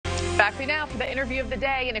Back to you now for the interview of the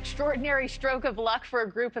day. An extraordinary stroke of luck for a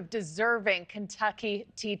group of deserving Kentucky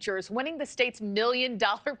teachers, winning the state's $1 million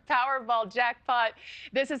Powerball jackpot.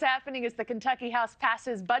 This is happening as the Kentucky House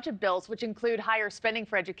passes budget bills, which include higher spending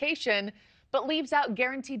for education, but leaves out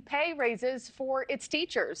guaranteed pay raises for its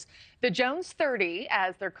teachers. The Jones 30,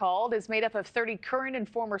 as they're called, is made up of 30 current and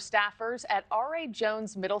former staffers at R.A.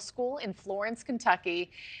 Jones Middle School in Florence, Kentucky.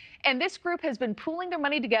 And this group has been pooling their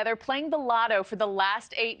money together, playing the lotto for the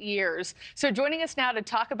last 8 years. So joining us now to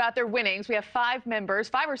talk about their winnings, we have 5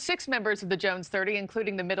 or 6 members of the Jones 30,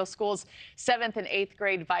 including the middle school's 7th and 8th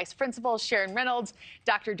grade vice principals, Sharon Reynolds,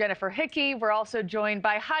 Dr. Jennifer Hickey. We're also joined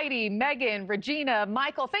by Heidi, Megan, Regina,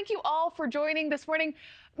 Michael. Thank you all for joining this morning.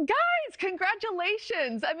 Guys,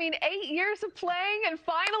 congratulations. I mean, 8 years of playing and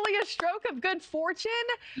finally a stroke of good fortune.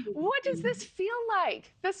 What does this feel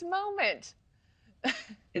like, this moment?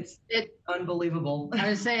 It's unbelievable. I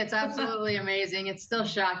would say it's absolutely amazing. It's still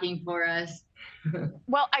shocking for us.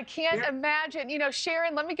 Well, I can't imagine. You know,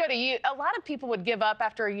 Sharon, let me go to you. A lot of people would give up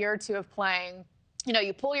after a year or two of playing. You know,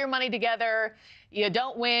 you pull your money together, you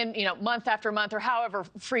don't win, you know, month after month or however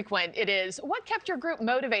frequent it is. What kept your group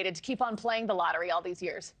motivated to keep on playing the lottery all these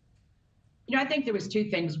years? You know, I think there was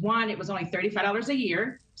 2 things. One, it was only $35 a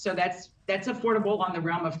year, so that's affordable on the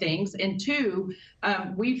realm of things. And 2,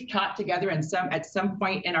 we've taught together at some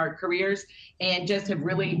point in our careers, and just have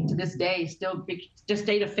really to this day just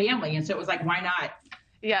stayed a family. And so it was like, why not?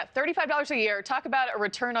 Yeah, $35 a year. Talk about a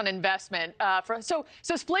return on investment. So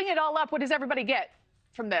splitting it all up, what does everybody get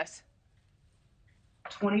from this?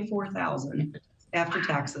 $24,000 after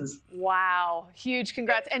taxes. Wow. Huge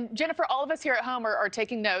congrats. And Jennifer, all of us here at home are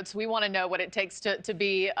taking notes. We want to know what it takes to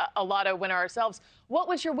be a lotto winner ourselves. What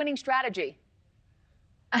was your winning strategy?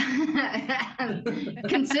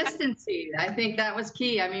 Consistency. I think that was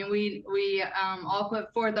key. I mean, we all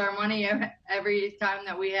put forth our money every time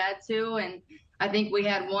that we had to. And I think we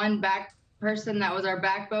had one back person that was our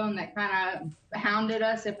backbone that kind of hounded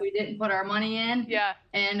us if we didn't put our money in. Yeah.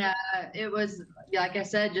 And it was, like I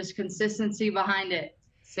said, just consistency behind it.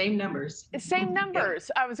 Same numbers. Same numbers.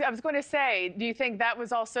 I was going to say, do you think that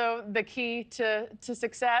was also the key to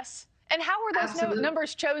success? And how were those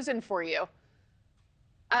numbers chosen for you?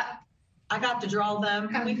 I got to draw them.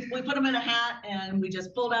 We put them in a hat and we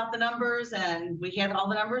just pulled out the numbers and we had all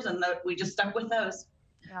the numbers and we just stuck with those.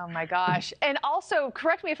 Oh my gosh. And also,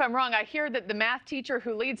 correct me if I'm wrong, I hear that the math teacher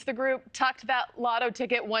who leads the group tucked that lotto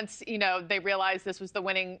ticket once, you know, they realized this was the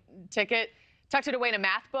winning ticket, tucked it away in a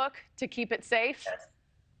math book to keep it safe. Yes.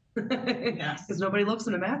 Yes, because nobody looks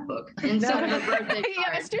in a math book. Instead of a birthday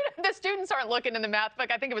Yeah, card. the students aren't looking in the math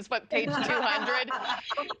book. I think it was, what, page 200?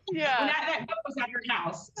 Yeah. And that book was at her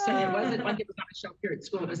house. So it wasn't like it was on a shelf here at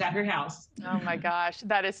school. It was at her house. Oh my gosh,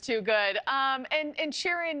 that is too good. And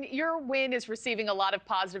Sharon, your win is receiving a lot of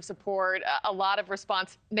positive support, a lot of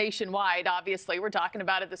response nationwide, obviously. We're talking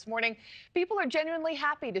about it this morning. People are genuinely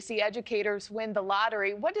happy to see educators win the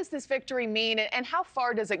lottery. What does this victory mean, and how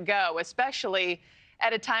far does it go, especially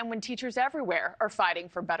at a time when teachers everywhere are fighting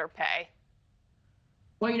for better pay?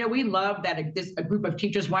 Well, you know, we love that a group of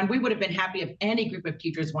teachers won. We would have been happy if any group of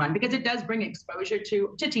teachers won, because it does bring exposure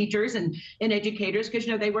to teachers and educators, because,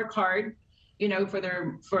 you know, they work hard, you know, for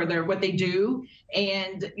their what they do.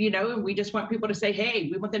 And, you know, we just want people to say, hey,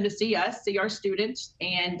 we want them to see us, see our students,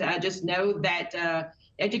 and just know that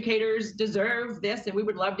educators deserve this. And we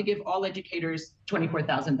would love to give all educators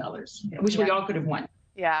 $24,000. I wish we all could have won.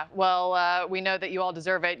 Yeah, well, we know that you all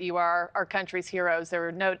deserve it. You are our country's heroes.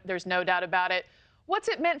 There's no doubt about it. What's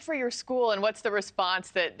it meant for your school, and what's the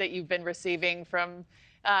response that you've been receiving from,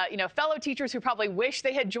 you know, fellow teachers who probably wish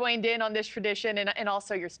they had joined in on this tradition, and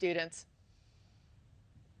also your students?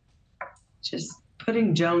 Just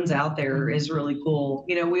putting Jones out there is really cool.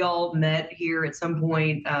 You know, we all met here at some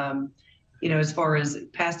point, you know, as far as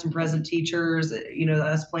past and present teachers, you know,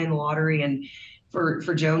 us playing the lottery, and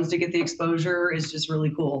for Jones to get the exposure is just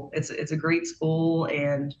really cool. It's a great school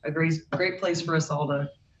and a great place for us all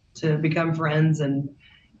to become friends and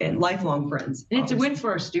lifelong friends. And it's a win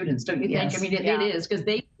for our students, don't you think? Yes. I mean, it is, because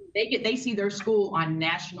they see their school on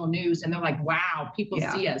national news and they're like, wow, people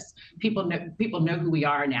see us. People know who we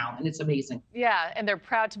are now, and it's amazing. Yeah, and they're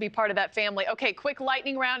proud to be part of that family. Okay, quick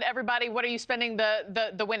lightning round, everybody. What are you spending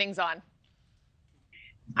the winnings on?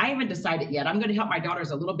 I haven't decided yet. I'm going to help my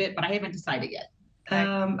daughters a little bit, but I haven't decided yet.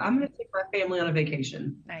 I'm going to take my family on a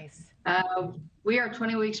vacation. Nice. We are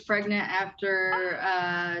 20 weeks pregnant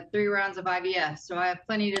after 3 rounds of IVF, so I have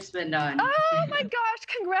plenty to spend on. Oh my gosh,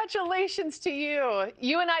 congratulations to you.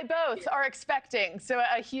 You and I both are expecting, so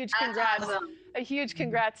a huge congrats. Awesome. A huge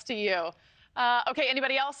congrats to you. Okay,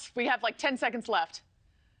 anybody else? We have like 10 seconds left.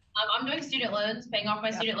 I'm doing student loans, paying off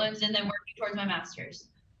my student loans, and then working towards my master's.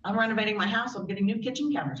 I'm renovating my house. I'm getting new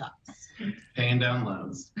kitchen countertops. Paying down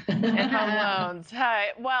loans. And home loans. Hi.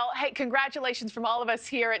 Well, hey, congratulations from all of us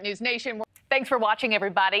here at NewsNation. Thanks for watching,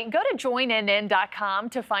 everybody. Go to joinnn.com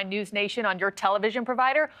to find NewsNation on your television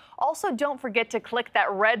provider. Also, don't forget to click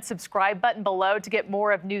that red subscribe button below to get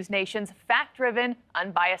more of NewsNation's fact-driven,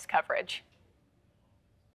 unbiased coverage.